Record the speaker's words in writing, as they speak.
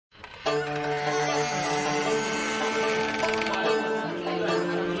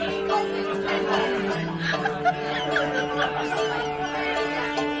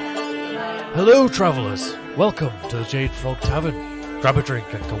Hello, travellers. Welcome to the Jade Frog Tavern. Grab a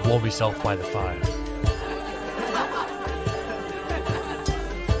drink and go warm yourself by the fire.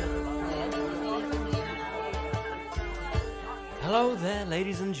 Hello there,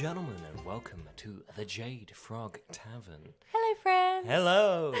 ladies and gentlemen, and welcome to the Jade Frog Tavern. Hello, friends.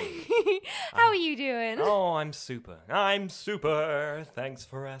 Hello. How are you doing? Oh, I'm super. I'm super. Thanks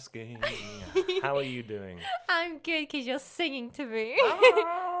for asking. How are you doing? I'm good because you're singing to me.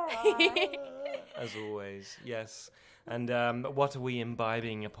 As always, yes. And what are we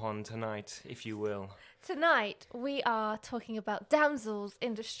imbibing upon tonight, if you will? Tonight, we are talking about damsels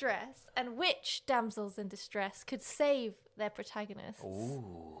in distress and which damsels in distress could save their protagonists.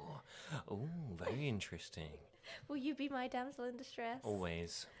 Ooh, very interesting. Will you be my damsel in distress?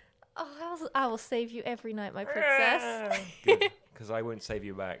 Always. Oh, I will save you every night, my princess. Good, because I won't save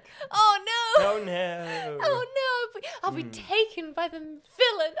you back. Oh, no. Oh, no. Oh, no. I'll be taken by the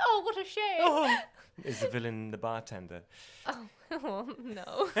villain. Oh, what a shame. Oh. Is the villain the bartender? Oh,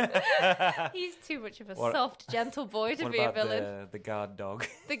 no. He's too much of a What- soft, gentle boy to be a villain. The guard dog?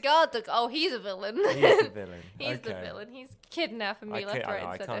 The guard dog. Oh, he's a villain. He's the villain. He's the villain. He's kidnapping me left, right, I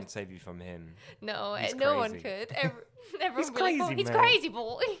and centre. can't save you from him. No, He's no one crazy. could. Everyone He's would be like, crazy, oh, he's man. crazy,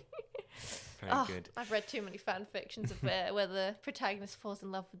 boy. Very good. I've read too many fan fictions of where the protagonist falls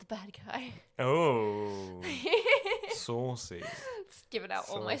in love with the bad guy. Oh, saucy. Just giving out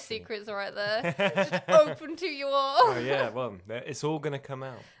all my Saucy. secrets right there. Just open to you all. Oh yeah, well, it's all gonna come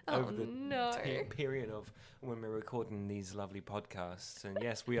out Oh, over the no. period of when we're recording these lovely podcasts. And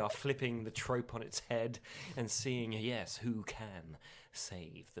yes, we are flipping the trope on its head and seeing, yes, who can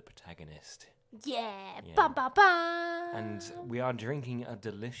save the protagonist. Yeah. Yeah. Bum, bum, bum. And we are drinking a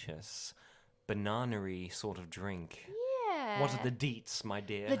delicious banana-y sort of drink. Yeah. What are the deets, my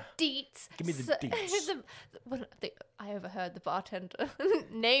dear? The deets. Give me the deets. I overheard the bartender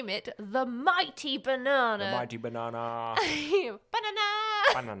name it the Mighty Banana. The mighty banana.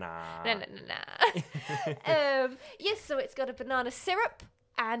 Banana. Banana. No, no, no, no. Yes, so it's got a banana syrup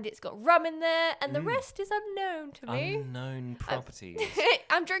and it's got rum in there, and the rest is unknown to me. Unknown properties.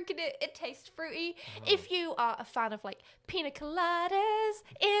 I'm drinking it. It tastes fruity. If you are a fan of like pina coladas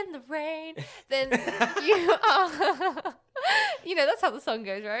in the rain, then you are. You know, that's how the song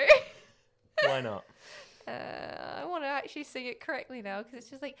goes, right? Why not? I want to actually sing it correctly now because it's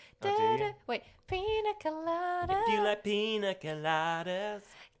just like. Oh, do you? Da-da. Wait, pina colada. Do you like pina coladas?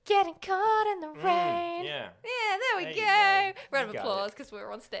 Getting caught in the rain. Yeah. Yeah, there we There go. you go. Round of You got applause because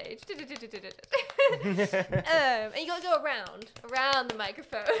we're on stage. And you got to go around the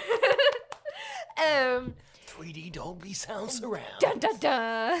microphone. 3D Dolby Sound Surround. Dun dun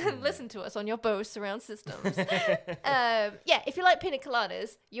dun! Listen to us on your Bose surround systems. Yeah, if you like pina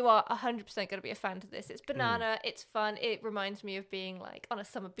coladas, you are 100% going to be a fan of this. It's banana. It's fun. It reminds me of being like on a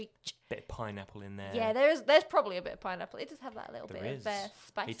summer beach. Bit of pineapple in there. Yeah, there's probably a bit of pineapple. It does have that little There bit is. of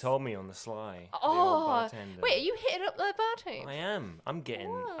spice. He told me on the sly. the old Oh, bartender. wait, are you hitting up the bartender? I am. I'm getting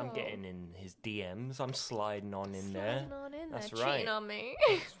Whoa. in his DMs. I'm sliding on in there. Sliding on in there, That's cheating right. on me.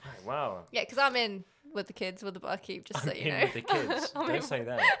 Right, wow. Yeah, because I'm in with the kids, with the barkeep, just so I'm you in know. with the kids. I'm Don't in- say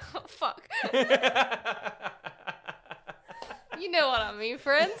that. Oh, fuck. You know what I mean,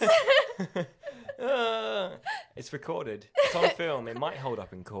 friends. It's recorded. It's on film. It might hold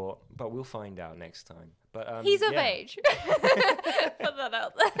up in court, but we'll find out next time. But He's of yeah. age. Put that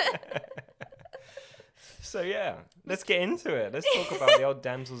out there. So yeah, let's get into it. Let's talk about the old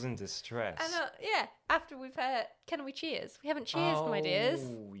damsels in distress. And yeah, after we've had, can we cheers? We haven't cheersed, my dears.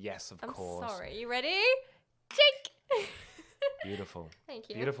 Oh yes, of I'm course. sorry. You ready? Jake. Beautiful. Thank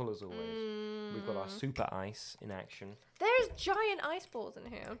you. Beautiful as always. We've got our super ice in action. There's giant ice balls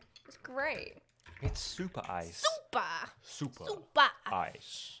in here. It's great. It's super ice. Super. Super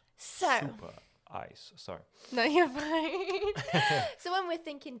ice. So. Super ice. Sorry. No, you're fine. So when we're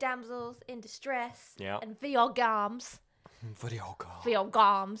thinking damsels in distress Yeah. and VR Garms, Video call.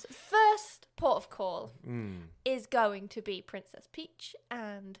 first port of call Mm. is going to be Princess Peach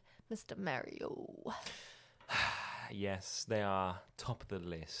and Mr. Mario. Yes, they are top of the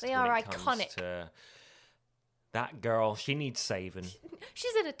list. They when are it comes iconic. to that girl, she needs saving.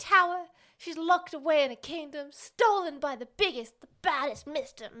 She's in a tower. She's locked away in a kingdom, stolen by the biggest, the baddest,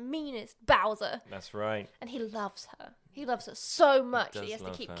 Mr. Meanest Bowser. That's right. And he loves her. He loves her so much that does he has to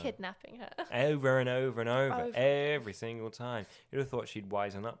love keep her. kidnapping her. Over and over and over, Over. every single time. You'd have thought she'd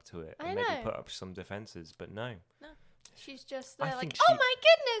wisen up to it and I maybe know. put up some defenses, but no. She's just I there like, think oh she- my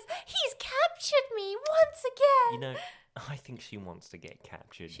goodness, he's captured me once again. You know, I think she wants to get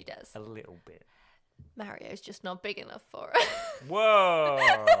captured. She does. A little bit. Mario's just not big enough for her. Whoa!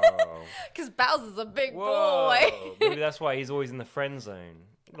 Because Bowser's a big Whoa! boy. Maybe that's why he's always in the friend zone.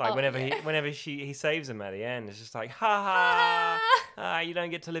 Like Oh, whenever yeah. he saves him at the end, it's just like, ha ha, you don't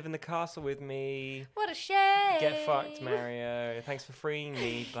get to live in the castle with me. What a shame. Get fucked, Mario. Thanks for freeing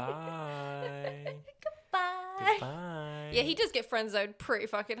me. Bye. Bye. Goodbye. Yeah, he does get friend zoned pretty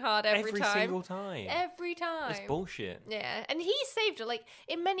fucking hard every time. single time. Every time. It's bullshit. Yeah, and he saved her. Like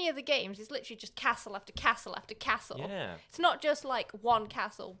in many of the games, it's literally just castle after castle after castle. Yeah. It's not just like one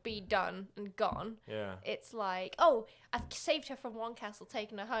castle, be done and gone. Yeah. It's like, oh, I've saved her from one castle,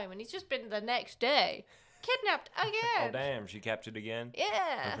 taken her home, and he's just been the next day kidnapped Oh again. damn, she captured again.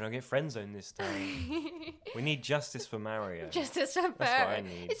 Yeah. Hoping I'll get friend zone this time. We need justice for Mario. Justice for That's what I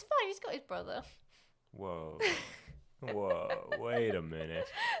need. It's fine. He's got his brother. Whoa. Whoa. Wait a minute.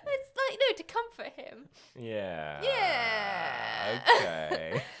 It's like no to comfort him. Yeah. Yeah.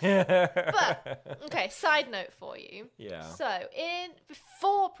 Okay. But okay, side note for you. Yeah. So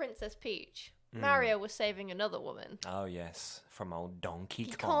before Princess Peach, Mario was saving another woman. Oh yes, from old Donkey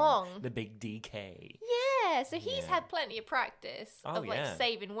Donkey Kong, Kong. the big DK, Yeah, so he's had plenty of practice Oh, of like yeah.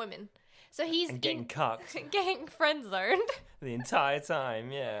 saving women. So he's and getting cucked getting friend zoned. the entire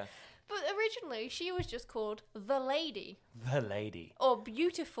time. Yeah. But originally she was just called the lady The lady. or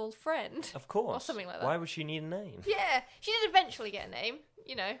beautiful friend. Of course. Or something like that. Why would she need a name? Yeah, she did eventually get a name.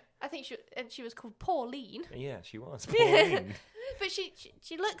 You know, I think she was called Pauline. Yeah, she was. Pauline. But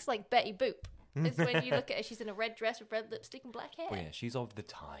she looks like Betty Boop. It's when you look at her, she's in a red dress with red lipstick and black hair. Oh yeah, she's of the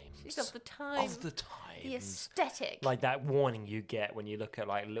times. She's of the time. Of the times. The aesthetic. Like that warning you get when you look at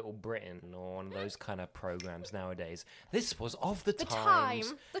like Little Britain or one of those kind of programs nowadays. This was of the times.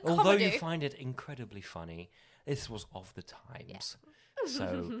 time, the Although you comedy. find it incredibly funny, this was of the times.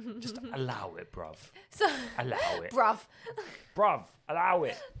 So just allow it, bruv. So, Allow it. bruv, Bruv, allow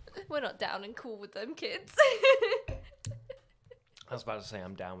it. we're not down and cool with them kids. I was about to say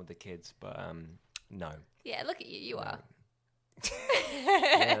I'm down with the kids, but no. Yeah, look at you. You are.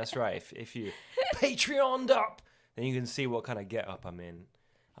 Yeah, that's right. If you Patreoned up, then you can see what kind of get up I'm in.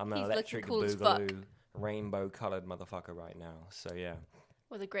 I'm an He's looking electric cool as fuck. boogaloo, rainbow coloured motherfucker right now. So yeah,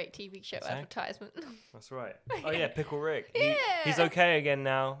 With a great TV show Exactly. advertisement. that's right. Oh yeah, Pickle Rick. Yeah. He's okay again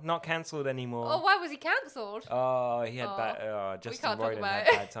now. Not cancelled anymore. Oh, why was he cancelled? Oh, he had Oh, bad. Justin can't talk Roiland about had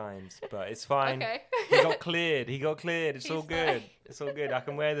it. bad times, but it's fine. Okay. He got cleared. He got cleared. It's all He's good. fine. It's all good. I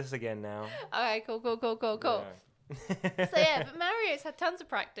can wear this again now. Okay, cool. Yeah. So yeah, but Mario's had tons of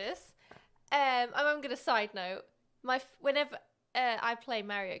practice. I'm gonna side note. Whenever I play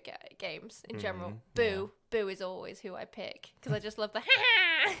Mario games in general, Boo is always who I pick because I just love the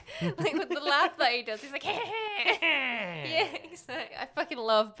like with the laugh that he does. He's like yeah, I fucking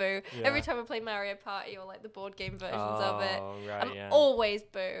love Boo. Yeah. Every time I play Mario Party or like the board game versions of it, Oh, right, I'm yeah. always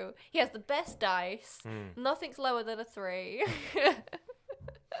Boo. He has the best dice. Hmm. Nothing's lower than a 3.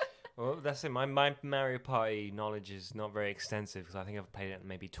 Well, that's it. My Mario Party knowledge is not very extensive because I think I've played it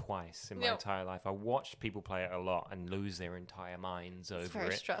maybe twice in my Yep. entire life. I watched people play it a lot and lose their entire minds It's over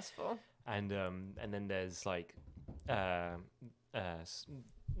very it. stressful. And then there's like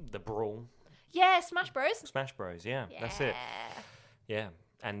the Brawl, Yeah, Smash Bros. Smash Bros. Yeah, that's it. Yeah,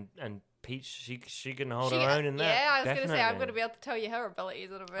 and Peach, she can hold She- her own in that. Yeah, I was gonna say I'm definitely. gonna be able to tell you her abilities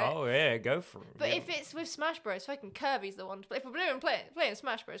in a bit. Oh yeah, go for it. But yeah. if it's with Smash Bros, fucking Kirby's the one to play. If we're doing playing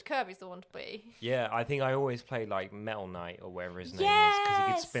Smash Bros, Kirby's the one to be. Yeah, I think I always played like Metal Knight or whatever his name is because he could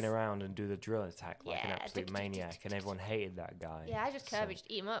Yes! spin around and do the drill attack like an Yeah. absolute maniac, and everyone hated that guy. Yeah, I just Kirby, just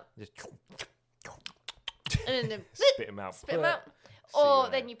eat him up, Just and then spit him out. spit him out. See you Or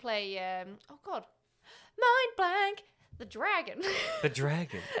later. then you play oh god, mind blank, the dragon. The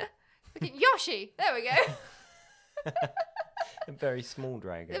dragon, Fucking Yoshi. There we go. a very small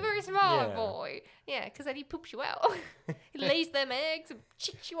dragon. The very small Yeah. boy. Yeah, because then he poops you out. He lays them eggs and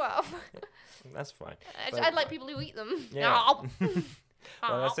chicks you off. That's fine. I'd like people who eat them. Yeah. Ow.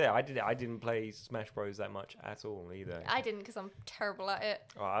 Well, that's it. I didn't play Smash Bros that much at all either. I didn't because I'm terrible at it.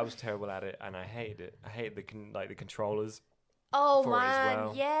 Oh, I was terrible at it, and I hated it. I hated the controllers. Oh For it as man,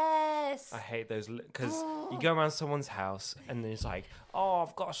 well. yes. I hate those because you go around someone's house and it's like, oh,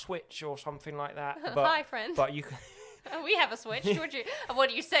 I've got a Switch or something like that. But, Hi, friend. But you can. We have a Switch. Would you? What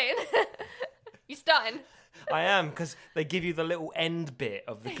are you saying? You starting? I am because they give you the little end bit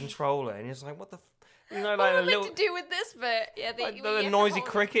of the controller, and it's like, what the, you know, What like am a I little, meant to do with this bit? Yeah, like you the have to noisy hold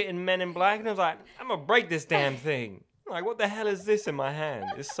it. cricket in Men in Black, and I was like, I'm gonna break this damn thing. Like, what the hell is this in my hand?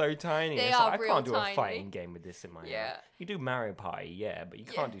 It's so tiny. They It's are like, I real can't do tiny. a fighting game with this in my Yeah. hand. You do Mario Party, yeah, but you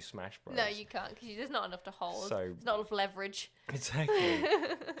Yeah. can't do Smash Bros. No, you can't because there's not enough to hold. So- There's not enough leverage. Exactly.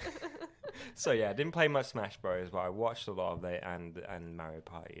 So yeah, I didn't play much Smash Bros, but I watched a lot of it and Mario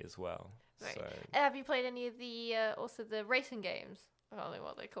Party as well. Right. So Have you played any of the also the racing games? I don't know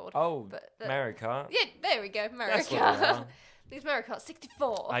what they're called. oh, But Mario Kart. yeah, there we go, Mario That's what Kart. they are. These Mario Kart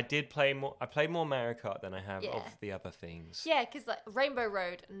 64. I did play more. I played more Mario Kart than I have Yeah. of the other things. Yeah, because like Rainbow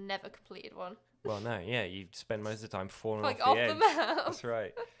Road, never completed one. Well, no, yeah, you spend most of the time falling Like off off the the edge. map. That's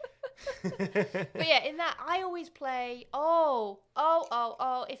right. But yeah, in that I always play. If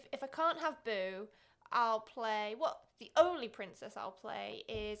I can't have Boo, I'll play. The only princess I'll play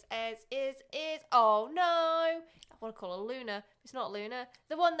is. Oh no! I want to call her Luna. It's not Luna.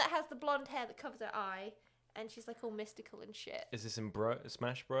 The one that has the blonde hair that covers her eye, and she's like all mystical and shit. Is this in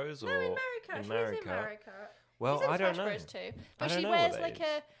Smash Bros or No, in Mario Kart. in She's Mario in Kart? Mario Kart. Well, She's in I don't Smash know. Bros too. I But don't she know wears what like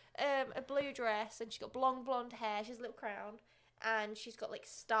that a blue dress, and she's got blonde hair. She has a little crown, and she's got like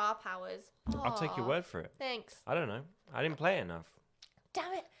star powers. I'll take your Aw, word for it. Thanks. I don't know. I didn't play it enough.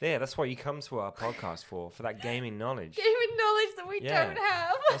 Damn it. Yeah, that's what you come to our podcast for that gaming knowledge. Gaming knowledge that we Yeah. don't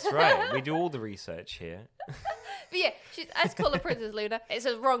have. That's right. We do all the research here. But yeah, let's call her Princess Luna. It's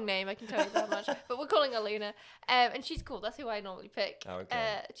a wrong name, I can tell you that much. But we're calling her Luna. And she's cool. That's who I normally pick. Oh,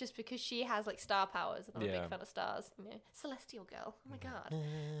 okay. Just because she has like star powers, and I'm a Yeah. big fan of stars. You know, Celestial Girl. Oh my god.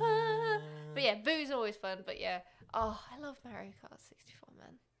 But yeah, Boo's always fun. But yeah, I love Mario Kart 64,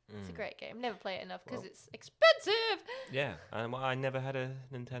 man. It's a great game. Never play it enough because Well- it's expensive. Yeah, I never had a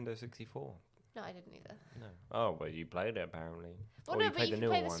Nintendo 64. No, I didn't either. No. Oh, well, you played it apparently. Well, Or no, but you can newer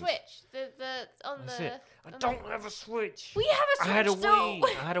play the ones. Switch. The on That's the. it. I on don't have a Switch. We have a Switch. I had a though. Wii.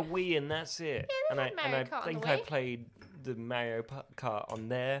 I had a Wii, and that's it. Yeah, they and had Mario I Kart on think the I Wii. played the Mario Kart on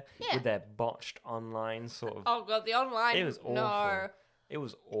there Yeah. with their botched online sort of. Oh god, the online. It was awful. No. It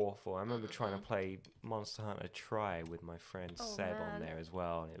was awful. I remember trying to play Monster Hunter Tri with my friend Oh, Seb on man. there as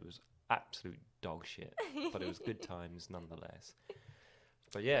well, and it was absolute dog shit. But it was good times nonetheless.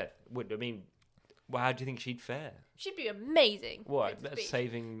 But yeah, well, how do you think she'd fare? She'd be amazing. What? Princess Peach.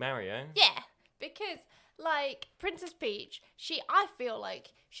 Saving Mario? Yeah, because like Princess Peach, I feel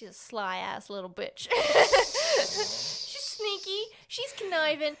like she's a sly ass little bitch. She's sneaky. She's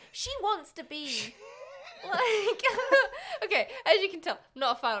conniving. She wants to be like. Okay, as you can tell, I'm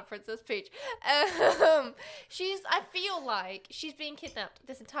not a fan of Princess Peach. I feel like she's being kidnapped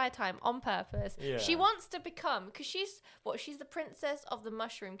this entire time on purpose. Yeah. She wants to become because she's the princess of the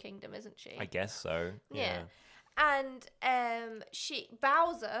Mushroom Kingdom, isn't she? I guess so. Yeah. And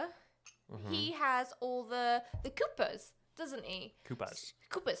Bowser, he has all the Koopas, doesn't he? Koopas.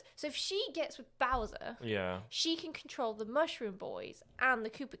 So if she gets with Bowser, Yeah. she can control the Mushroom Boys and the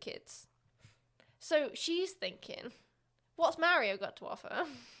Koopa Kids. So she's thinking, what's Mario got to offer?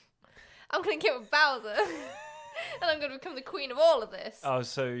 I'm going to get with Bowser. And I'm going to become the queen of all of this. Oh,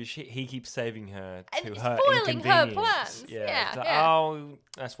 so he keeps saving her And to it's her spoiling her inconvenience. plans. Yeah. It's like, Yeah. Oh,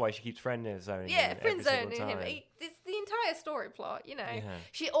 that's why she keeps friend zoning. Yeah, friend every single zoning him. time. It's the entire story plot, you know.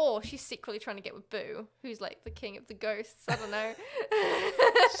 Yeah. She's secretly trying to get with Boo, who's like the king of the ghosts. I don't know.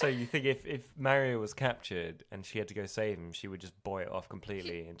 So you think if Mario was captured and she had to go save him, she would just boy it off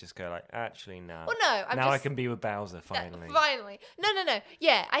completely and just go like, actually, no. Well, no, I'm now I just- can be with Bowser finally. Finally. No.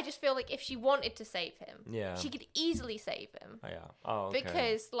 Yeah, I just feel like if she wanted to save him, Yeah. she could easily save him. Oh, yeah. Oh, okay.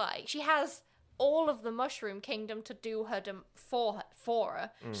 Because, like, she has all of the Mushroom Kingdom to do her for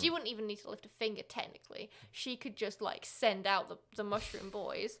her. She wouldn't even need to lift a finger, technically. She could just, like, send out the Mushroom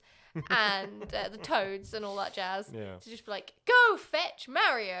Boys and the Toads and all that jazz Yeah. to just be like, go fetch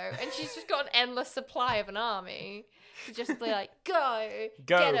Mario. And she's just got an endless supply of an army to just be like, go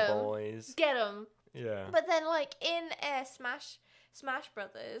get 'em, boys. get 'em. Yeah. But then, like, in Smash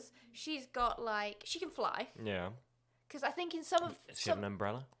Brothers, she's got, like, she can fly. Yeah. Because I think in some of... Does she have an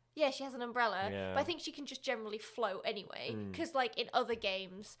umbrella? Yeah, she has an umbrella. Yeah. But I think she can just generally float anyway. Because, like, in other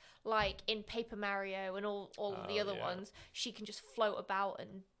games, like in Paper Mario and all of the other ones, she can just float about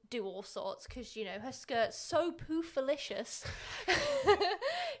and do all sorts. Because, you know, her skirt's so poofalicious.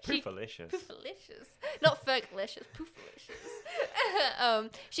 Poofalicious. Poofalicious. Not Fergalicious, poofalicious.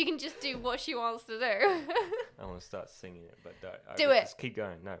 She can just do what she wants to do. I want to start singing it, but Do it. Just keep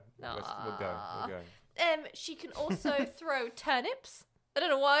going. No. We'll go. She can also throw turnips. I don't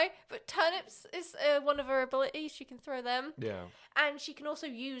know why, but turnips is one of her abilities. She can throw them. Yeah. And she can also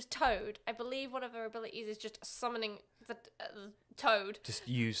use Toad. I believe one of her abilities is just summoning the Toad. Just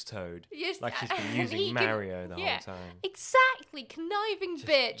use Toad. Yes, Like she's been and using he can- Mario the yeah, whole time. Exactly. Conniving Just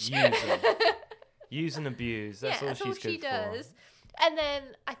bitch. use him. Use and abuse. That's Yeah, all that's all she's she good does. for. And then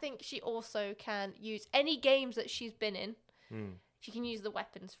I think she also can use any games that she's been in. She can use the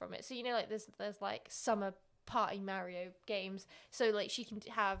weapons from it. So, you know, like there's like summer party Mario games. So, like, she can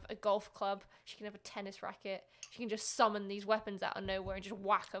have a golf club. She can have a tennis racket. She can just summon these weapons out of nowhere and just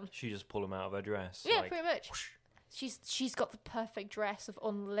whack them. She just pull them out of her dress. Yeah, like, pretty much. whoosh. She's got the perfect dress of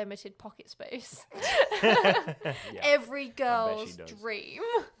unlimited pocket space. Yeah, Every she girl's does. dream.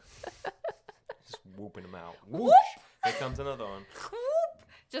 just whooping them out. Whoop! Whoosh. Here comes another one.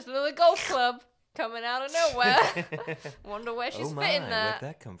 Just another golf club coming out of nowhere. Wonder where she's fitting that.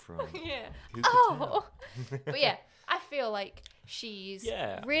 Where'd that come from? Yeah. Who could tell? But yeah, I feel like she's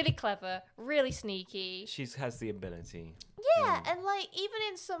really clever, really sneaky. She has the ability. Yeah, and like even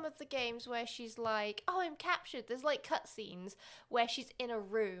in some of the games where she's like, "Oh, I'm captured." There's like cutscenes where she's in a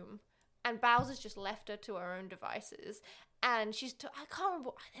room and Bowser's just left her to her own devices, and I can't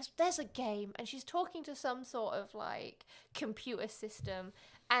remember. There's a game, and she's talking to some sort of like computer system,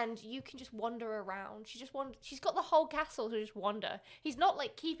 and you can just wander around. She's got the whole castle to just wander. He's not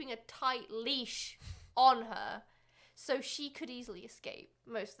like keeping a tight leash on her. So she could easily escape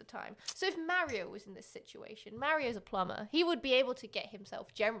most of the time. So if Mario was in this situation, Mario's a plumber. He would be able to get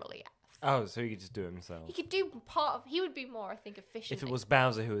himself generally out. Oh, so he could just do it himself. He could do he would be more, I think, efficient. If it was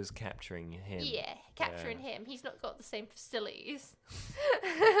Bowser who was capturing him. Yeah, capturing him. He's not got the same facilities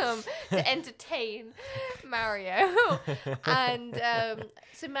to entertain Mario. And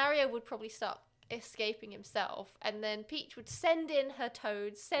so Mario would probably start escaping himself. And then Peach would send in her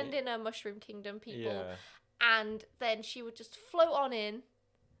toads, send in her Mushroom Kingdom people. Yeah. And then she would just float on in,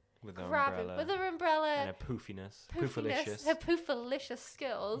 with her grab umbrella. him with her umbrella. And her poofiness. Poofalicious. Her poofalicious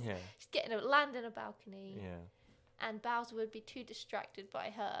skills. Yeah. She's land in a balcony. Yeah. And Bowser would be too distracted by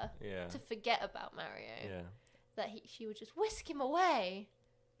her to forget about Mario. Yeah. That she would just whisk him away.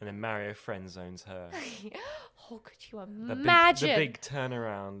 And then Mario friend zones her. Oh, could you imagine? The big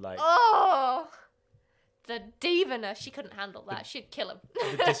turnaround, like. Oh! The diva-ness. She couldn't handle that. She'd kill him.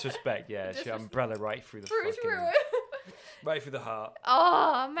 The disrespect, yeah. She umbrella right through the fucking... Through it. Right through the heart.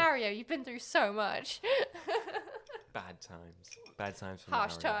 Oh, Mario, you've been through so much. Bad times. Bad times for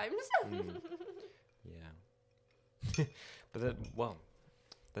Harsh Mario. times. Yeah. But,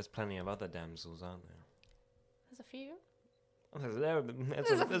 there's plenty of other damsels, aren't there? There's a few. There's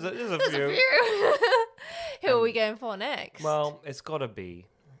a few. Who are we going for next? Well, it's got to be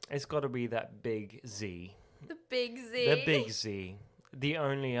that big Z. The big Z. The big Z. The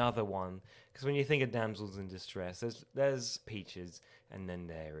only other one. Because when you think of damsels in distress, there's Peaches, and then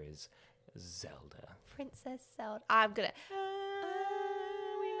there is Zelda. Princess Zelda. I'm gonna... we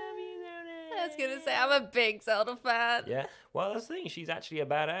love you, Zelda. I was gonna say, I'm a big Zelda fan. Yeah. Well, that's the thing. She's actually a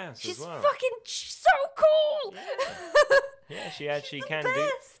badass She's as well. fucking so cool. Yeah, she actually can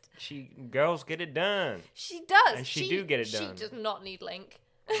best. Girls get it done. She does. And she do get it done. She does not need Link.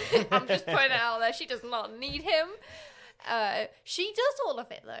 I'm just pointing out there. She does not need him. She does all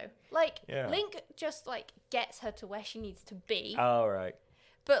of it though. Like Link just like gets her to where she needs to be. Oh right.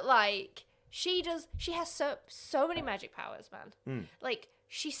 But like she has so many magic powers, man. Like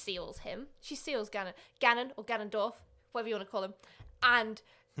she seals him. She seals Ganon or Ganondorf, whatever you want to call him, and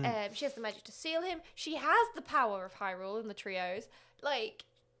she has the magic to seal him. She has the power of Hyrule in the trios. Like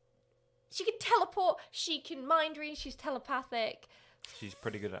she can teleport. She can mind read. She's telepathic. She's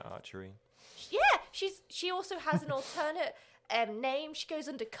pretty good at archery. Yeah, she also has an alternate name. She goes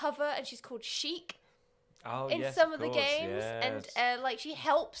undercover and she's called Sheik. Oh, in yes, some of the course, games, yes. And like she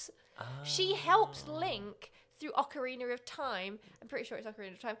helps Link through Ocarina of Time. I'm pretty sure it's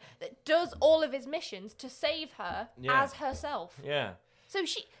Ocarina of Time that does all of his missions to save her as herself. Yeah. So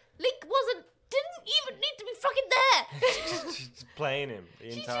Link didn't even need to be fucking there. She's playing him the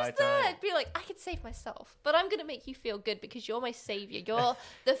entire She's just time. there. Be like, I could save myself, but I'm gonna make you feel good because you're my savior. You're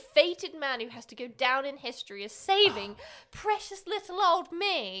the fated man who has to go down in history as saving precious little old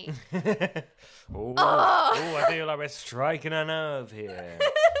me. I feel like we're striking a nerve here.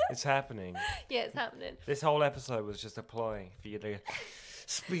 It's happening. Yeah, it's happening. This whole episode was just a ploy for you to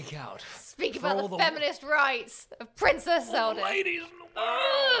speak out. Speak about the feminist rights of Princess Zelda. Ladies.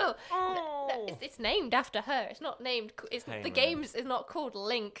 It's named after her. It's not named. The game is not called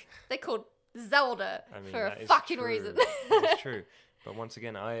Link. They're called Zelda for a fucking reason. That's true. But once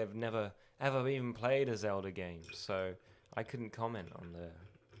again, I have never ever even played a Zelda game, so I couldn't comment on the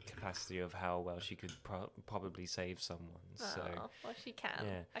capacity of how well she could probably save someone. So well, she can.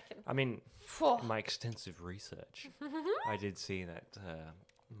 Yeah. I mean, in my extensive research, I did see that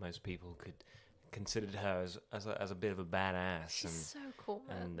most people considered her as a bit of a badass. She's so cool,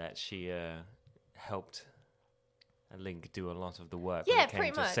 man. And that she helped Link do a lot of the work when it pretty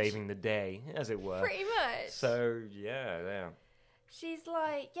came to much. saving the day, as it were. Pretty much. So, yeah. She's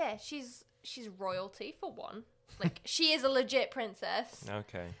like, she's royalty for one. Like, she is a legit princess.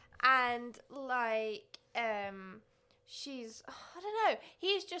 Okay. And, like, she's, I don't know,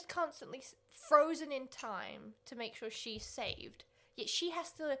 he's just constantly frozen in time to make sure she's saved. Yet she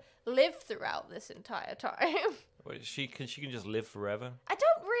has to live throughout this entire time. Wait, she can just live forever? I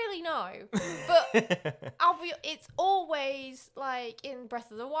don't really know. But it's always, like, in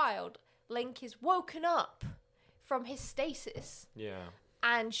Breath of the Wild, Link is woken up from his stasis. Yeah.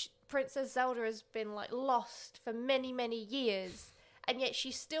 And Princess Zelda has been like lost for many, many years, and yet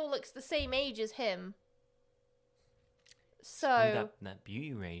she still looks the same age as him. So that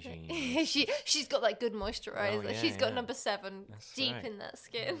beauty regime. she's got that good moisturizer. Oh, yeah, she's got yeah. number 7 That's deep right. in that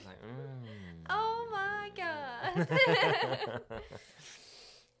skin. It's like, Oh my god.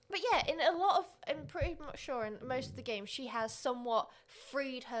 But yeah, I'm pretty much sure in most of the games she has somewhat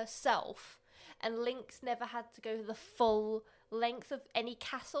freed herself, and Link's never had to go the full length of any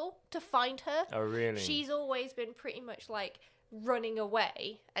castle to find her. Oh, really? She's always been pretty much like running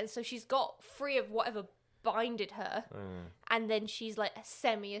away, and so she's got free of whatever binded her, and then she's like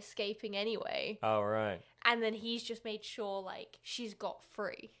semi-escaping anyway. Oh, right. And then he's just made sure like she's got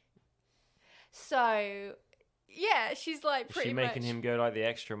free. So yeah, she's like Is pretty she much making him go like the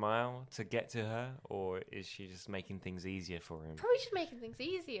extra mile to get to her, or is she just making things easier for him? probably just making things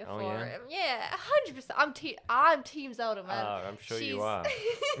easier Oh, for yeah? him. Yeah, 100%. I'm Team Zelda, man. Oh, I'm sure you She's- are.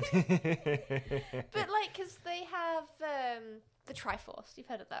 But like, because they have the Triforce. You've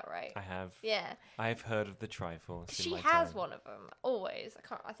heard of that, right? I have. Yeah, I've heard of the Triforce. in she my has time. one of them. Always.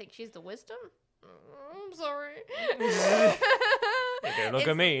 I think she's the Wisdom. I'm sorry. Okay, look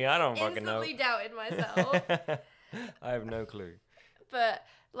at me. I don't fucking know. Instantly doubted myself. I have no clue. But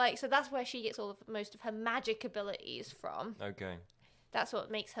like, so that's where she gets most of her magic abilities from. Okay. That's what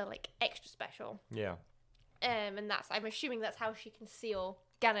makes her like extra special. Yeah. And I'm assuming that's how she can seal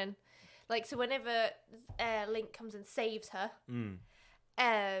Ganon. Like, so whenever Link comes and saves her,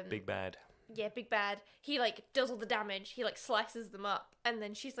 Big bad. yeah, big bad, he like does all the damage. He like slices them up, and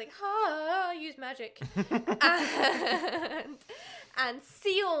then she's like, use magic, and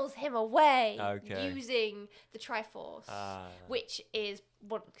seals him away Okay. using the Triforce, Ah. which is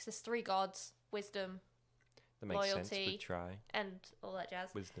one because there's 3 gods: wisdom, That makes sense. loyalty. But try. and all that jazz.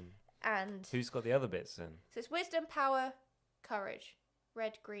 Wisdom. And so Who's got the other bits then? it's wisdom, power, courage,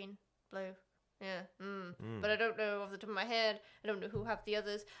 red, green, blue. Yeah, but I don't know off the top of my head. I don't know who have the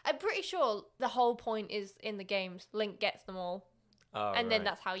others. I'm pretty sure the whole point is in the games. Link gets them all, Oh, and then right.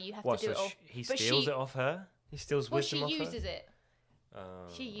 that's how you have What, to do so it all. he But steals she- it off her? He steals Well, wisdom she off uses her? it.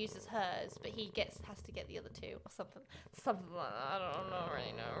 She uses hers, but he has to get the other 2 or something. Something like that. I don't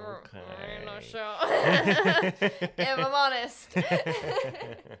really know. I'm not sure. If I'm honest.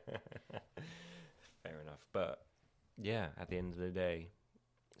 Fair enough. But yeah, at the end of the day,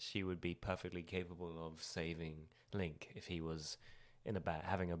 she would be perfectly capable of saving Link if he was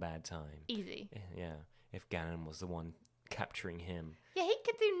having a bad time. Easy. Yeah, if Ganon was the one capturing him. Yeah, he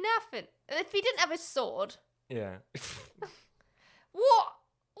could do nothing. And if he didn't have his sword, Yeah.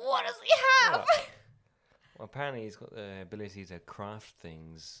 what does he have? Well, apparently he's got the ability to craft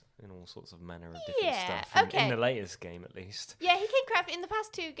things in all sorts of manner of different Yeah, stuff. In okay. the latest game, at least. Yeah, he can craft. In the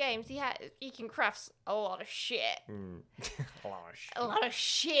past 2 games, he can craft a lot of shit. A lot of shit. A lot of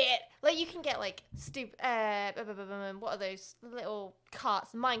shit. Like you can get like stupid. What are those little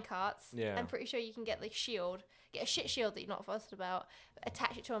carts? Mine carts. Yeah. I'm pretty sure you can get the shield. Get a shit shield that you're not fussed about.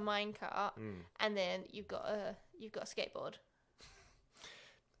 Attach it to a mine cart, and then you've got a skateboard.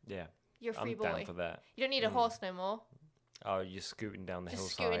 Yeah. You're a free I'm boy. down for that. You don't need a horse no more. Oh, you're scooting down the Just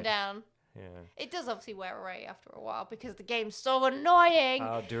hillside. scooting down. Yeah. It does obviously wear away after a while because the game's so annoying.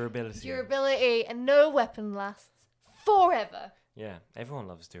 Oh, durability. Durability, and no weapon lasts forever. Yeah, everyone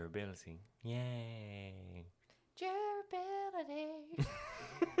loves durability. Yay. Durability.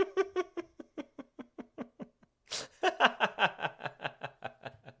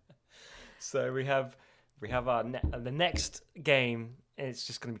 So we have our the next game. It's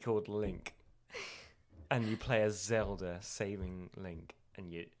just going to be called Link, and you play as Zelda saving Link,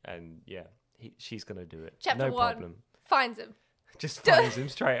 and she's going to do it. Chapter no 1 problem. finds him. Just finds him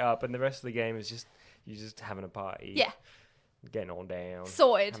straight up, and the rest of the game is just you just having a party. Yeah. Getting all down.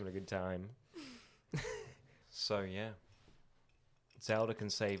 Sorted. Having a good time. So yeah. Zelda can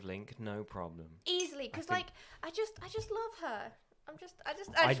save Link, no problem. Easily, because think- I just love her. I just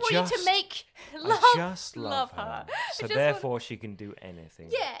I want you to just- make love. I just love her. her. So I just therefore she can do anything.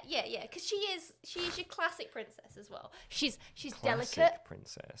 Yeah, because she's your classic princess as well. She's Classic delicate.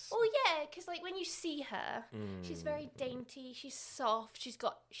 princess. Oh yeah, because like when you see her, she's very dainty. She's soft.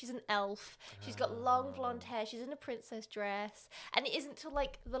 She's an elf. She's got long blonde hair. She's in a princess dress, and it isn't till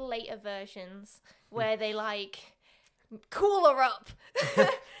like the later versions where they like cool her up.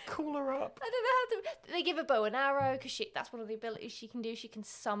 Cool her up. I don't know how to. They give a bow and arrow because that's one of the abilities she can do. She can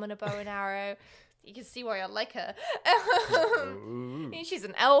summon a bow and arrow. You can see why I like her. Ooh. She's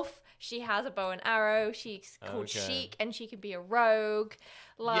an elf. She has a bow and arrow. She's called Okay. Chic, and she can be a rogue.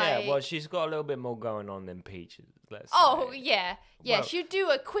 Yeah, Like, well, she's got a little bit more going on than Peach. Let's oh say. yeah. Well, She'll do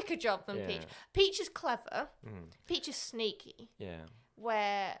a quicker job than yeah. Peach. Peach is clever. Mm, Peach is sneaky. yeah.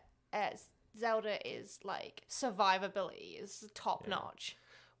 Where Zelda is like survivability is top notch.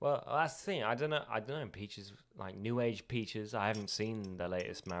 Well, that's the thing. I don't know. Peaches, like new age Peaches. I haven't seen the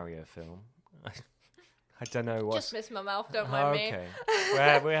latest Mario film. I don't know what. Just miss my mouth. Don't mind me. Okay,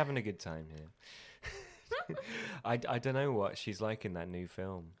 we're having a good time here. I don't know what she's like in that new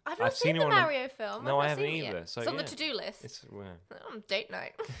film. I've not seen the Mario film. No, I've I not haven't seen it either. yet. So it's on yeah. the to-do list. It's Date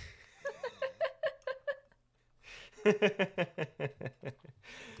night.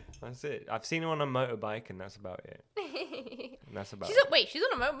 That's it. I've seen her on a motorbike, and that's about it. And that's about. She's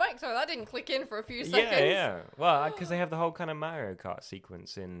on a motorbike. Sorry, that didn't click in for a few seconds. Yeah. Well, because they have the whole kind of Mario Kart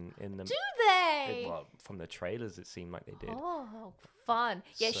sequence in the. Do they? Well, from the trailers, it seemed like they did. Oh, fun.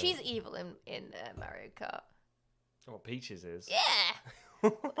 Yeah, So- she's evil in Mario Kart. What Peaches is? Yeah.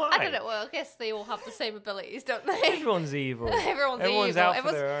 Why? I don't know. Well, I guess they all have the same abilities, don't they? Everyone's evil. Everyone's Everyone's evil. out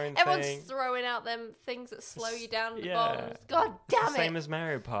for their own Everyone's thing. throwing out them things that slow you down with Yeah. the bombs. God damn it. Same as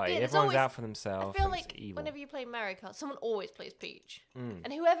Mario Party. Yeah, there's Everyone's always- out for themselves. I feel and it's like evil. whenever you play Mario Kart, someone always plays Peach. Mm.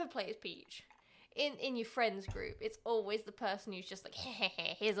 And whoever plays Peach, in your friends group, it's always the person who's just like,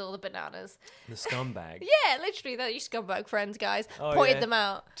 here's all the bananas. The scumbag. Yeah, literally, they're your scumbag friends, guys. Oh, Pointed yeah. them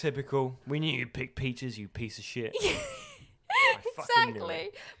out. Typical. We knew you'd pick Peaches, you piece of shit. fucking knew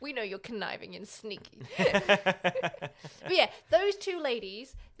Exactly. We know you're conniving and sneaky. But yeah, those two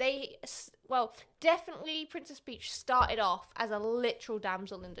ladies, definitely Princess Peach started off as a literal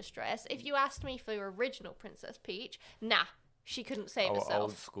damsel in distress. If you asked me for the original Princess Peach, nah, she couldn't save herself.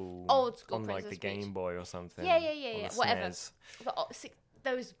 Old school. Old school on like Princess the Peach. Game Boy or something. Yeah, on the whatever.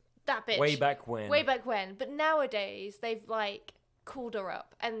 SNES. That bitch. Way back when. Way back when. But nowadays, they've like called her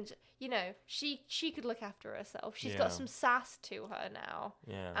up, and you know she could look after herself. She's Yeah. got some sass to her now,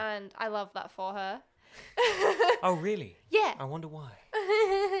 Yeah. and I love that for her. Oh, really? Yeah. I wonder why.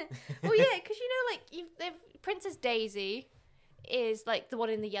 Well, yeah, because you know, like Princess Daisy is like the one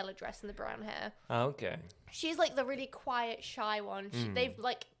in the yellow dress and the brown hair. Oh, okay. She's like the really quiet, shy one. Mm. They've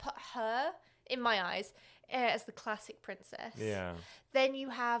like put her, in my eyes, as the classic princess. Yeah. Then you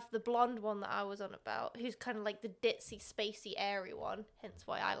have the blonde one that I was on about, who's kind of like the ditzy, spacey, airy one. Hence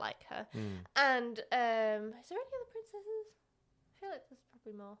why I like her. Mm. And is there any other princesses? I feel like there's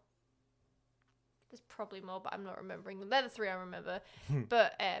probably more. There's probably more, but I'm not remembering them. They're the three I remember.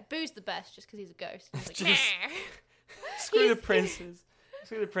 But Boo's the best, just because he's a ghost. He's like, Just- "Meh." Screw the princes.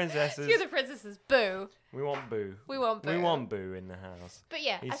 Screw the princesses. Screw the princesses, Boo. We want Boo. We want Boo. We want Boo in the house. But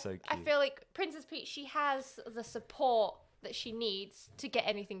yeah, He's so I cute. feel like Princess Peach, she has the support that she needs to get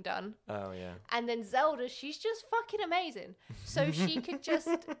anything done. Oh, yeah. And then Zelda, she's just fucking amazing. So she could just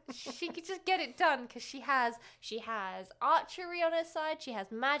get it done because she has archery on her side, she has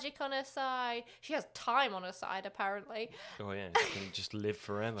magic on her side, she has time on her side apparently. Oh, yeah. She can just live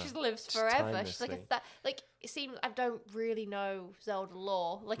forever. She lives Just forever. She's like timelessly. it seems I don't really know Zelda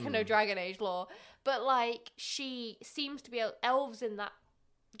lore, like I Hmm. know Dragon Age lore, but like she seems to be elves in that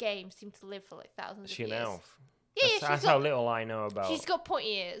game seem to live for like thousands Is she of an years. elf? Yeah, That's how little I know about. She's got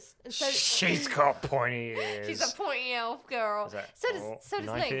pointy ears, and so She's got pointy ears. she's a pointy elf girl. Is that- So does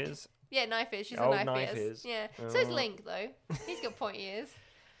knife Link. ears? Yeah, knife ears. She's Oh, a knife knife ears. ears. Yeah. So's Oh. Link though. He's got pointy ears.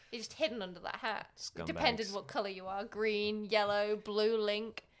 He's just hidden under that hat. Scumbags. Depended what color you are: green, yellow, blue.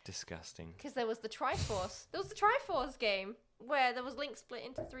 Link. Disgusting. Because there was the Triforce. There was the Triforce game where there was Link split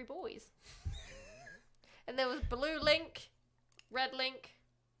into 3 boys, and there was blue Link, red Link,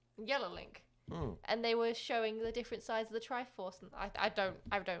 and yellow Link. Mm. And they were showing the different sides of the Triforce. And I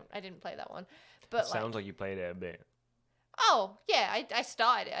didn't play that one, but Sounds like you played it a bit. oh yeah, I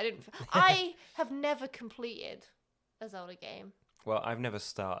started it. I have never completed a Zelda game. Well, I've never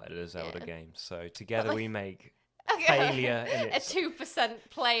started a Zelda Yeah. game, so together like- we make failure in A its, 2%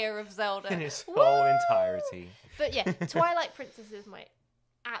 player of Zelda. in its Woo! whole entirety. But yeah, Twilight Princess is my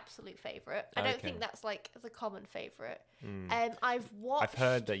absolute favorite. I don't Okay. think that's like the common favorite. Mm. I've watched. I've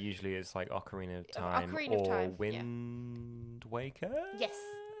heard that usually it's like Ocarina of Time Ocarina of or Time, yeah. Wind Waker. Yes, Is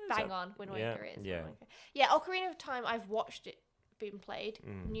bang that- on. Wind yeah, Waker is. yeah. Wind Waker. Yeah, Ocarina of Time. I've watched it being played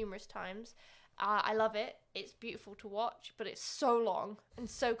numerous times. I love it. It's beautiful to watch, but it's so long and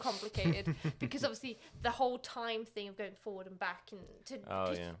so complicated because obviously the whole time thing of going forward and back and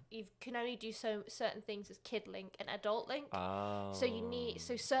you can only do so certain things as Kid Link and Adult Link. Oh.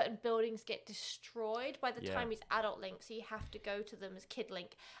 So certain buildings get destroyed by the Yeah. time he's Adult Link, so you have to go to them as Kid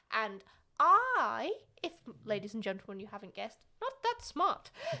Link. And if ladies and gentlemen you haven't guessed, not that smart.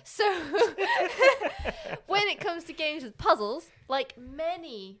 So when it comes to games with puzzles, like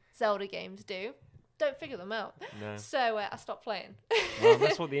many Zelda games do, don't figure them out. No. So I stopped playing. Well,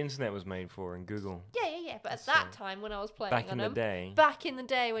 that's what the internet was made for, and Google. Yeah. But at that time, when I was playing Back on in the them, day. back in the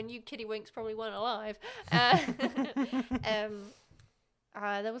day when you kiddywinks probably weren't alive,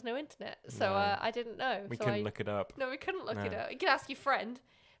 there was no internet, so No. I didn't know. We so couldn't look it up. No, we couldn't look it No. up. You could ask your friend,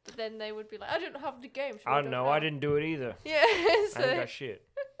 but then they would be like, I don't have the game. So I don't know. I didn't do it either. Yeah, I ain't so, got shit.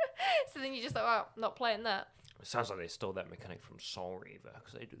 so then you just like, well, not playing that. It sounds like they stole that mechanic from Soul Reaver,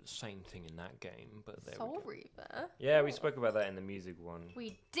 because they do the same thing in that game. But there we Soul go. Reaver? Yeah, we spoke about that in the music one.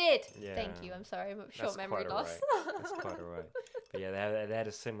 We did. Yeah. Thank you. I'm sorry. I'm short That's memory quite loss. alright. That's quite alright. But yeah, they had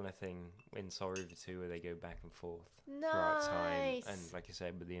a similar thing in Soul Reaver 2 where they go back and forth throughout time. Nice. And like you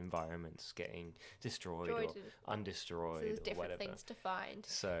said, with the environments getting destroyed Droid or and- undestroyed So there's or different whatever. things to find.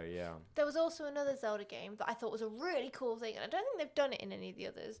 So yeah. There was also another Zelda game that I thought was a really cool thing, and I don't think they've done it in any of the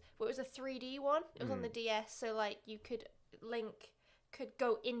others. But it was a 3D one. It was on the DS, so like Link could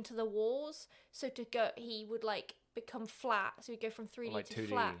go into the walls. So he would like become flat. So he'd go from 3D Like to 2D.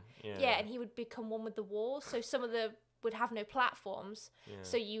 flat. Yeah. Yeah, and he would become one with the walls. So some of the would have no platforms. Yeah.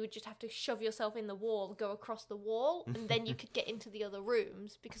 So you would just have to shove yourself in the wall, go across the wall, and then you could get into the other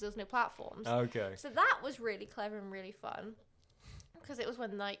rooms because there was no platforms. Okay. So that was really clever and really fun. Because it was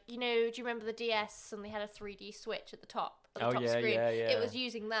when, like, do you remember the DS and they had a 3D switch at the top screen? Yeah. It was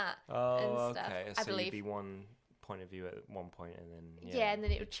using that Oh, and stuff, okay. I So believe. you'd be one point of view at one point, and then Yeah, and then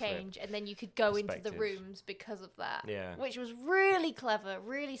it would it'd flip. change, and then you could go into the perspective. rooms because of that. Yeah. Which was really clever,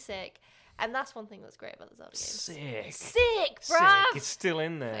 really sick. And that's one thing that's great about the Zelda games. Sick. Sick, Sick. bruv! It's still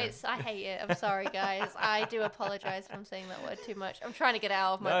in there. I hate it. I'm sorry, guys. I do apologise if I'm saying that word too much. I'm trying to get it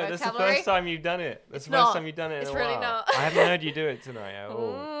out of my No, that's the vocabulary. first time you've done it. That's It's the first not. time you've done it in It's a really while. not. I haven't heard you do it tonight at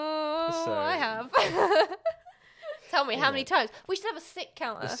all. Oh, So- I have. Tell me how many times. We should have a sick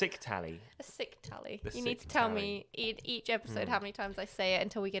counter. The sick tally. A sick tally. The You need to sick tell tally. me each episode how many times I say it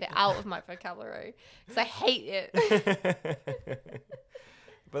until we get it out of my vocabulary. Because I hate it.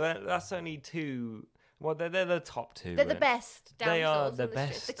 But that's only two. Well, they're the top two. They're the right? best damsels. They are in the the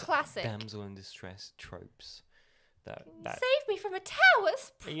best. The classic. damsel in distress tropes. That Save me from a tower,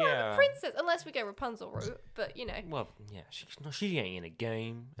 Yeah. princess. Unless we go Rapunzel route, but Well, yeah, she ain't in a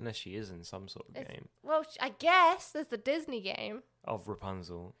game unless she is in some sort of It's- game Well, I guess there's the Disney game. of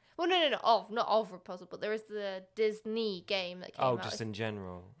Rapunzel. Well, no, not of Rapunzel, but there is the Disney game that came Oh, out. just in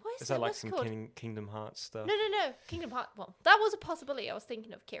general. What is Is that it? like What's it some called? Kingdom Hearts stuff? No. Kingdom Hearts. Well, that was a possibility. I was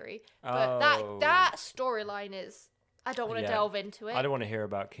thinking of Kiri, but Oh. that storyline is. I don't want to Yeah. delve into it. I don't want to hear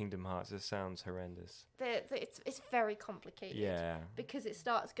about Kingdom Hearts. It sounds horrendous. It's very complicated. Yeah. Because it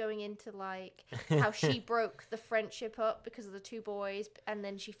starts going into like how she broke the friendship up because of the two boys, and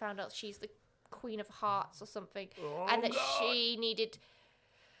then she found out she's the Queen of Hearts or something, and that she needed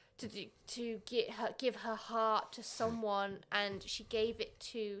to give her heart to someone, and she gave it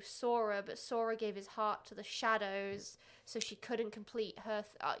to Sora, but Sora gave his heart to the shadows, so she couldn't complete her.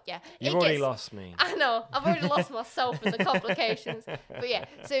 You've already lost me. I know. I've already lost myself in the complications. But yeah,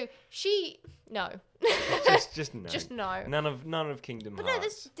 so no. just no. Just no. None of Kingdom But Hearts. no,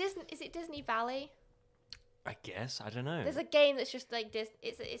 there's Disney. Is it Disney Valley? I guess I don't know. There's a game that's just like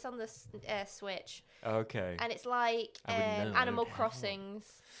it's on the Switch, Okay. and it's like I wouldn't know. Animal Okay.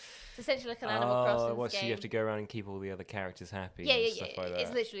 Crossings. It's essentially like an Animal Crossings what? game. So you have to go around and keep all the other characters happy. Yeah, and stuff like It's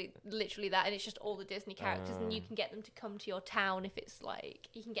that. literally that, and it's just all the Disney characters, and you can get them to come to your town if it's like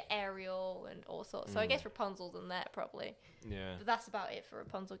you can get Ariel and all sorts. So I guess Rapunzel's in there probably, Yeah. but that's about it for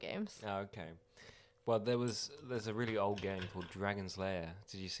Rapunzel games. Oh, okay. Well, there's a really old game called Dragon's Lair.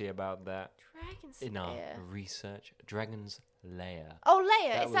 Did you see about that Dragon's in our Lair. research? Dragon's Lair. Oh,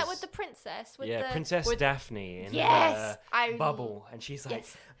 Leia, That is that was- with the princess? With Yeah, the, Princess with- Daphne in Yes, the bubble, and she's like,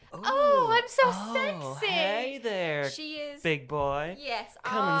 Yes. Oh, I'm so oh, sexy. Hey there, She is. big boy. Yes,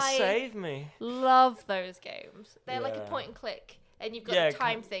 Come and save me. love those games. They're like a Yeah. point and click, and you've got Yeah, the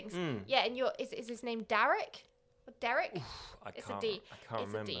time things. mm. Yeah, and is his name Derek? Or Derek? I It's can't. a D. I can't It's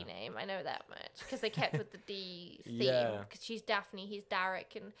remember. a D name. I know that much because they kept with the D theme. Yeah. Because she's Daphne, he's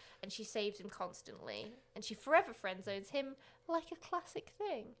Derek, and she saves him constantly, and she forever friend zones him like a classic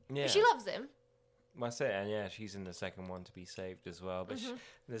thing. Yeah. But she loves him. Well, that's it, and yeah, she's in the second one to be saved as well. But Mm-hmm.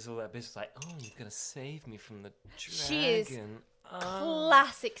 there's all that business like, oh, you've got to save me from the dragon. She is Oh.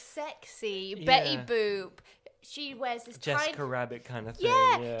 Classic sexy Betty Yeah. Boop. She wears this Jessica tiny. Rabbit kind of thing.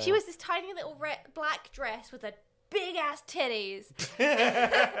 Yeah, she wears this tiny little black dress with a big ass titties.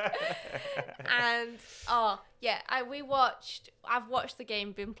 And I've watched the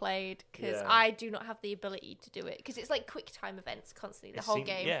game been played because Yeah. I do not have the ability to do it because it's like quick time events constantly the whole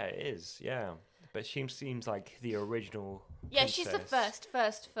game. Yeah, it is. Yeah, but she seems like the original Yeah, she's the first.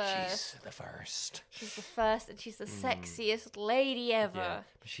 She's the first. She's the first, and she's the sexiest lady ever. Yeah,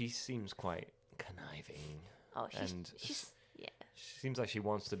 but she seems quite conniving. Oh, and she's yeah. She seems like she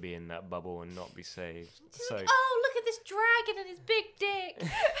wants to be in that bubble and not be saved. She's So like, oh, look at this dragon and his big dick.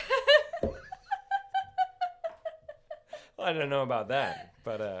 I don't know about that,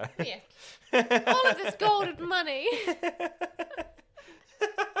 but Yeah. All of this golden money.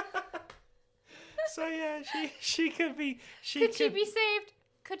 So yeah, she could be. Could she be saved?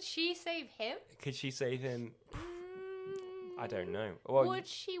 Could she save him? Could she save him? I don't know. Well, would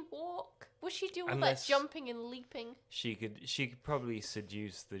she walk? Would she do all unless- that jumping and leaping? She could probably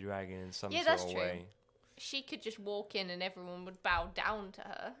seduce the dragon in some Yeah, sort that's of true. way. She could just walk in and everyone would bow down to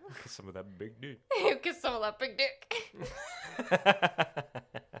her. Some of that big dude. Because some of that big dick.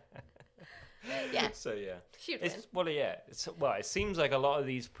 Yeah. So yeah, She'd win. It seems like a lot of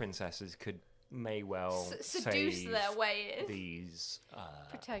these princesses may well Seduce save their way in. these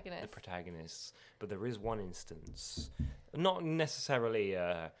Protagonist. the protagonists, but there is one instance, not necessarily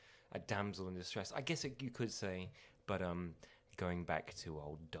a damsel in distress. I guess you could say, but going back to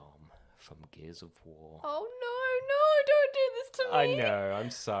old Dom from Gears of War. Oh no, don't do this to me. I know, I'm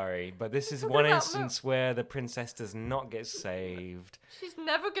sorry, but this is Talking one about instance where the princess does not get saved. She's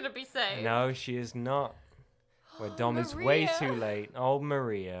never gonna be saved. No, she is not. Where Dom is way Maria. too late. Oh,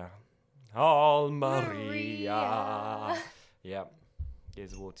 Maria. Oh, Maria. Yep.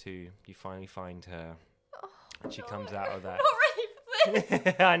 Gears of War 2. You finally find her. And she comes out of that. I'm not ready for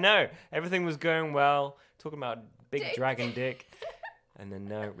this. I know. Everything was going well. Talking about big Dick. dragon dick. And then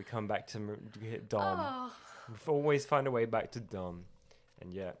no, we come back to Dom. Oh. We always find a way back to Dom.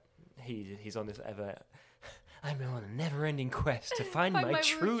 And yeah, he's on this I'm on a never-ending quest to find my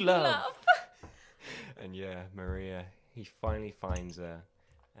true love. And yeah, Maria, he finally finds her.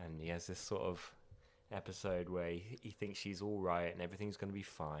 And he has this sort of episode where he thinks she's all right and everything's going to be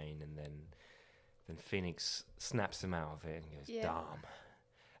fine. And then Phoenix snaps him out of it and goes, Yeah. Dom.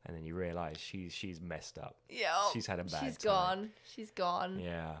 And then you realise she's messed up. Yeah. She's had a bad She's time. gone. She's gone.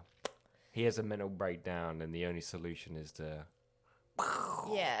 Yeah. He has a mental breakdown and the only solution is to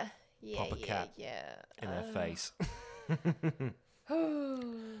Yeah. Yeah. Pop a yeah, cat yeah. in her face.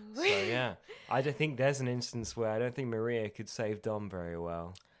 So yeah, I don't think there's an instance where I don't think Maria could save Dom very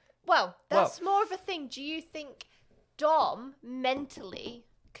well. Well, that's more of a thing. Do you think Dom mentally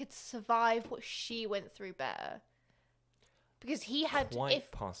could survive what she went through better? Because he had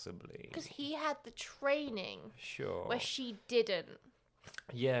Possibly. because he had the training Sure. where she didn't.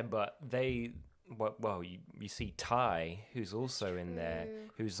 Yeah, but you see Ty, who's also in there, True.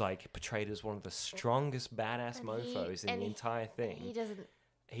 who's like portrayed as one of the strongest badass And mofos in the entire thing. He doesn't.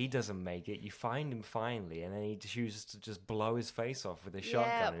 He doesn't make it. You find him finally, and then he chooses to just blow his face off with a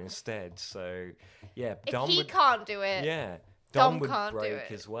shotgun instead. So, yeah, If he can't do it, yeah, Dom Dom would can't do break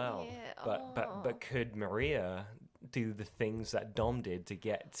it. as well. Yeah, But could Maria do the things that Dom did to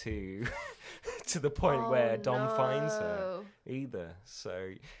get to to the point where Dom finds her? Either.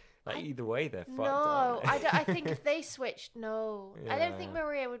 So, either way, they're fucked. No, aren't they? I think if they switched, no. I don't think Yeah.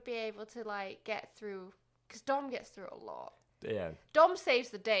 Maria would be able to get through, because Dom gets through a lot. Yeah. Dom saves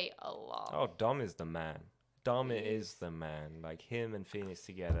the day a lot. Oh, Dom is the man. Dom is the man. Like him and Phoenix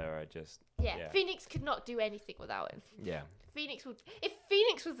together are just. Yeah, Phoenix could not do anything without him. Yeah. If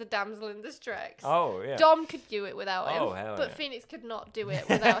Phoenix was the damsel in distress, Oh yeah. Dom could do it without him. Oh, hell but yeah. Phoenix could not do it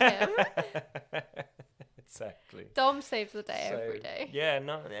without him. Exactly. Dom saves the day So, every day. Yeah,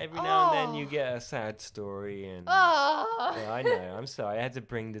 every now and then you Oh. get a sad story, and Oh, yeah, I know. I'm sorry, I had to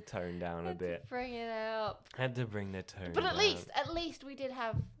bring the tone down a had to bit. bring it up. I had to bring the tone. But at down. least we did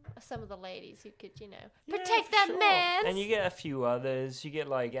have some of the ladies who could, Yeah, protect for that sure. man. And you get a few others. You get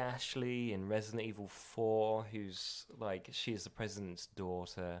like Ashley in Resident Evil 4, who's like she's the president's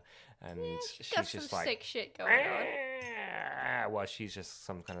daughter, and She's she's got just some like sick shit going on. well, she's just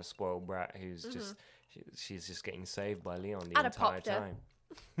some kind of spoiled brat who's just she's just getting saved by Leon the I'd have entire popped her. time.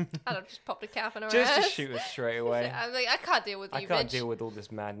 I'd have just popped a cap in her Just to ass. shoot her straight away. I'm like, I can't deal with you, I can't bitch. deal with all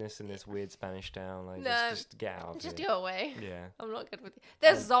this madness and this weird Spanish town. Like, No, just get out of Just here. go away. Yeah. I'm not good with you.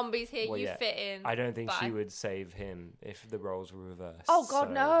 There's And- zombies here. well, you yeah. fit in. I don't think Bye. she would save him if the roles were reversed. Oh God,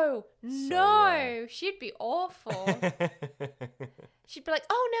 so- no, yeah. She'd be awful. She'd be like,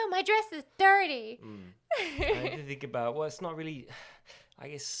 "Oh no, my dress is dirty." I had to think about, well, it's not really, I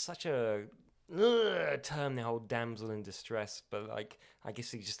guess, such a term, the whole damsel in distress, but like, I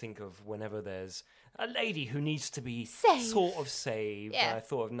guess you just think of whenever there's a lady who needs to be Saved. sort of saved. Yeah. I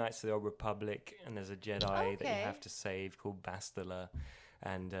thought of Knights of the Old Republic, and there's a Jedi that you Okay. have to save called Bastila,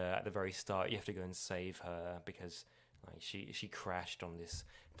 and at the very start you have to go and save her because Like she crashed on this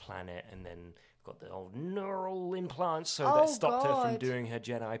planet and then got the old neural implants, so that stopped her from doing her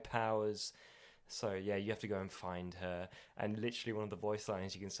Jedi powers. So yeah, you have to go and find her, and literally one of the voice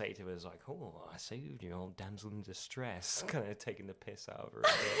lines you can say to her is like, "Oh, I saved you, old damsel in distress," kind of taking the piss out of her a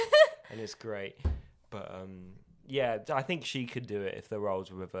bit, and it's great. But yeah, I think she could do it if the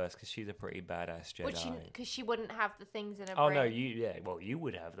roles were reversed, because she's a pretty badass Jedi. Because she wouldn't have the things in her Oh brain. no, you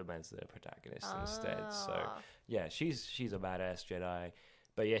would have them as the protagonist instead. So yeah, she's a badass Jedi.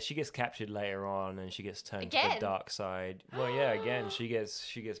 But yeah, she gets captured later on, and she gets turned to the dark side. Well, yeah, again, she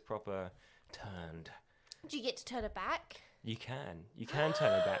gets proper turned. Do you get to turn her back? You can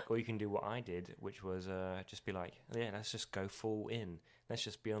turn her back, or you can do what I did, which was just be like, yeah, let's just go full in. Let's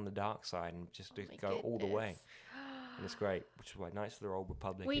just be on the dark side and just go all the way. And it's great, which is why Knights of the Old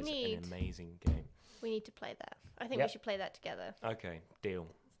Republic is an amazing game. We need to play that. I think we should play that together. Okay, deal.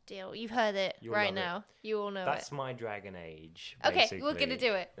 You've heard it right now. You all know That's it. my Dragon Age. Okay, we're gonna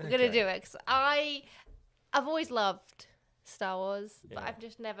do it. We're gonna do it. 'Cause I've always loved Star Wars, but I've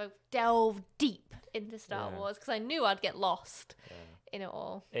just never delved deep into Star Wars because I knew I'd get lost in it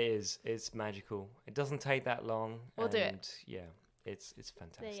all. It's magical. It doesn't take that long. We'll do it. Yeah, it's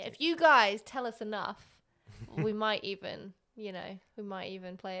fantastic. Yeah, if you guys tell us enough, we might even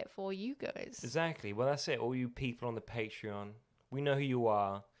play it for you guys. Exactly. Well, that's it. All you people on the Patreon, we know who you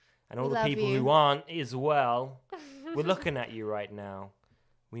are, and all We the love people you. who aren't as well. We're looking at you right now.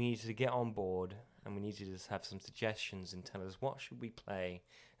 We need you to get on board, and we need you to just have some suggestions and tell us what should we play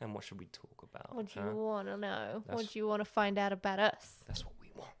and what should we talk about. What do you want to know? What do you want to find out about us? That's what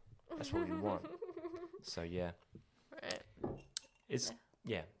we want. That's what we want. So yeah, Right. it's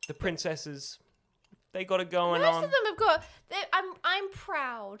the princesses. They got it going Most on. of them have got. I'm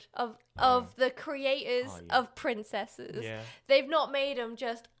proud of the creators of princesses. Yeah. They've not made them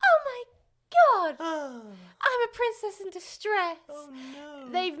just. Oh my god! Oh, I'm a princess in distress. oh no.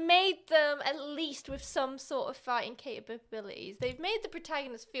 They've made them at least with some sort of fighting capabilities. They've made the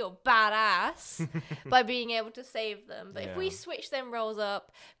protagonist feel badass by being able to save them. But if we switch them roles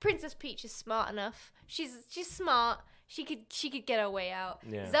up, Princess Peach is smart enough. She's smart. She could get her way out.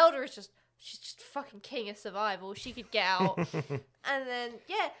 Yeah. Zelda is she's just fucking king of survival. She could get out. And then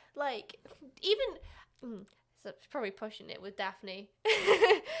so it's probably pushing it with Daphne.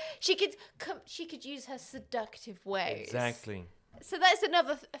 she could use her seductive ways. Exactly. So that's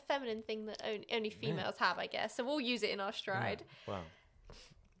another feminine thing that only females have, I guess. So we'll use it in our stride. Yeah. Wow.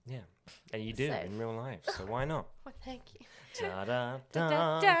 Yeah. And you do in real life, so why not? Well, thank you. Da da Da,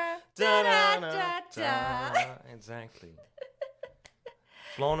 da da, da da, da da, da. da. Exactly.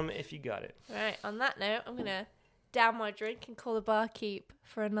 Flaunt them if you got it. Right, on that note, I'm going to down my drink and call the barkeep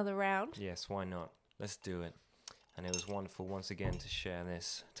for another round. Yes, why not? Let's do it. And it was wonderful once again to share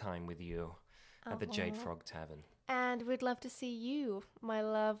this time with you at the Jade Frog Tavern. And we'd love to see you, my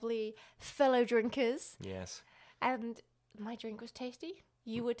lovely fellow drinkers. Yes. And my drink was tasty.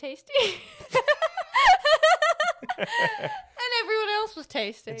 You were tasty. And everyone else was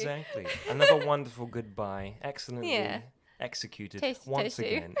tasty. Exactly. Another wonderful goodbye. Excellently executed once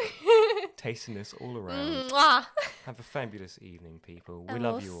again. Tastiness all around. Mwah. Have a fabulous evening, people. We And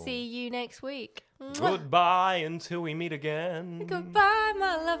love we'll you all. see you next week. Mwah. Goodbye until we meet again. Goodbye,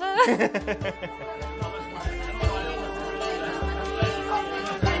 my lover.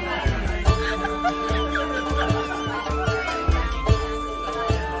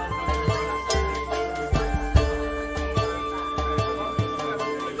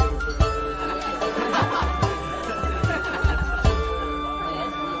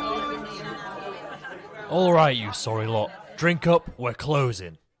 All right, you sorry lot. Drink up, we're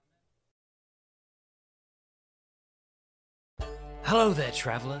closing. Hello there,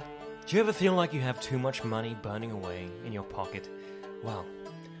 traveller. Do you ever feel like you have too much money burning away in your pocket? Well,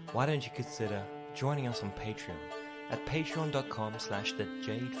 why don't you consider joining us on Patreon at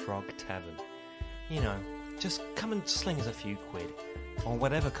patreon.com/thejadefrogtavern. You know, just come and sling us a few quid, or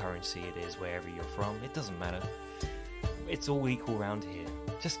whatever currency it is wherever you're from, it doesn't matter. It's all equal round here.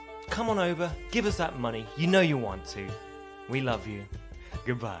 Just come on over, give us that money, you know you want to. We love you.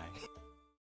 Goodbye.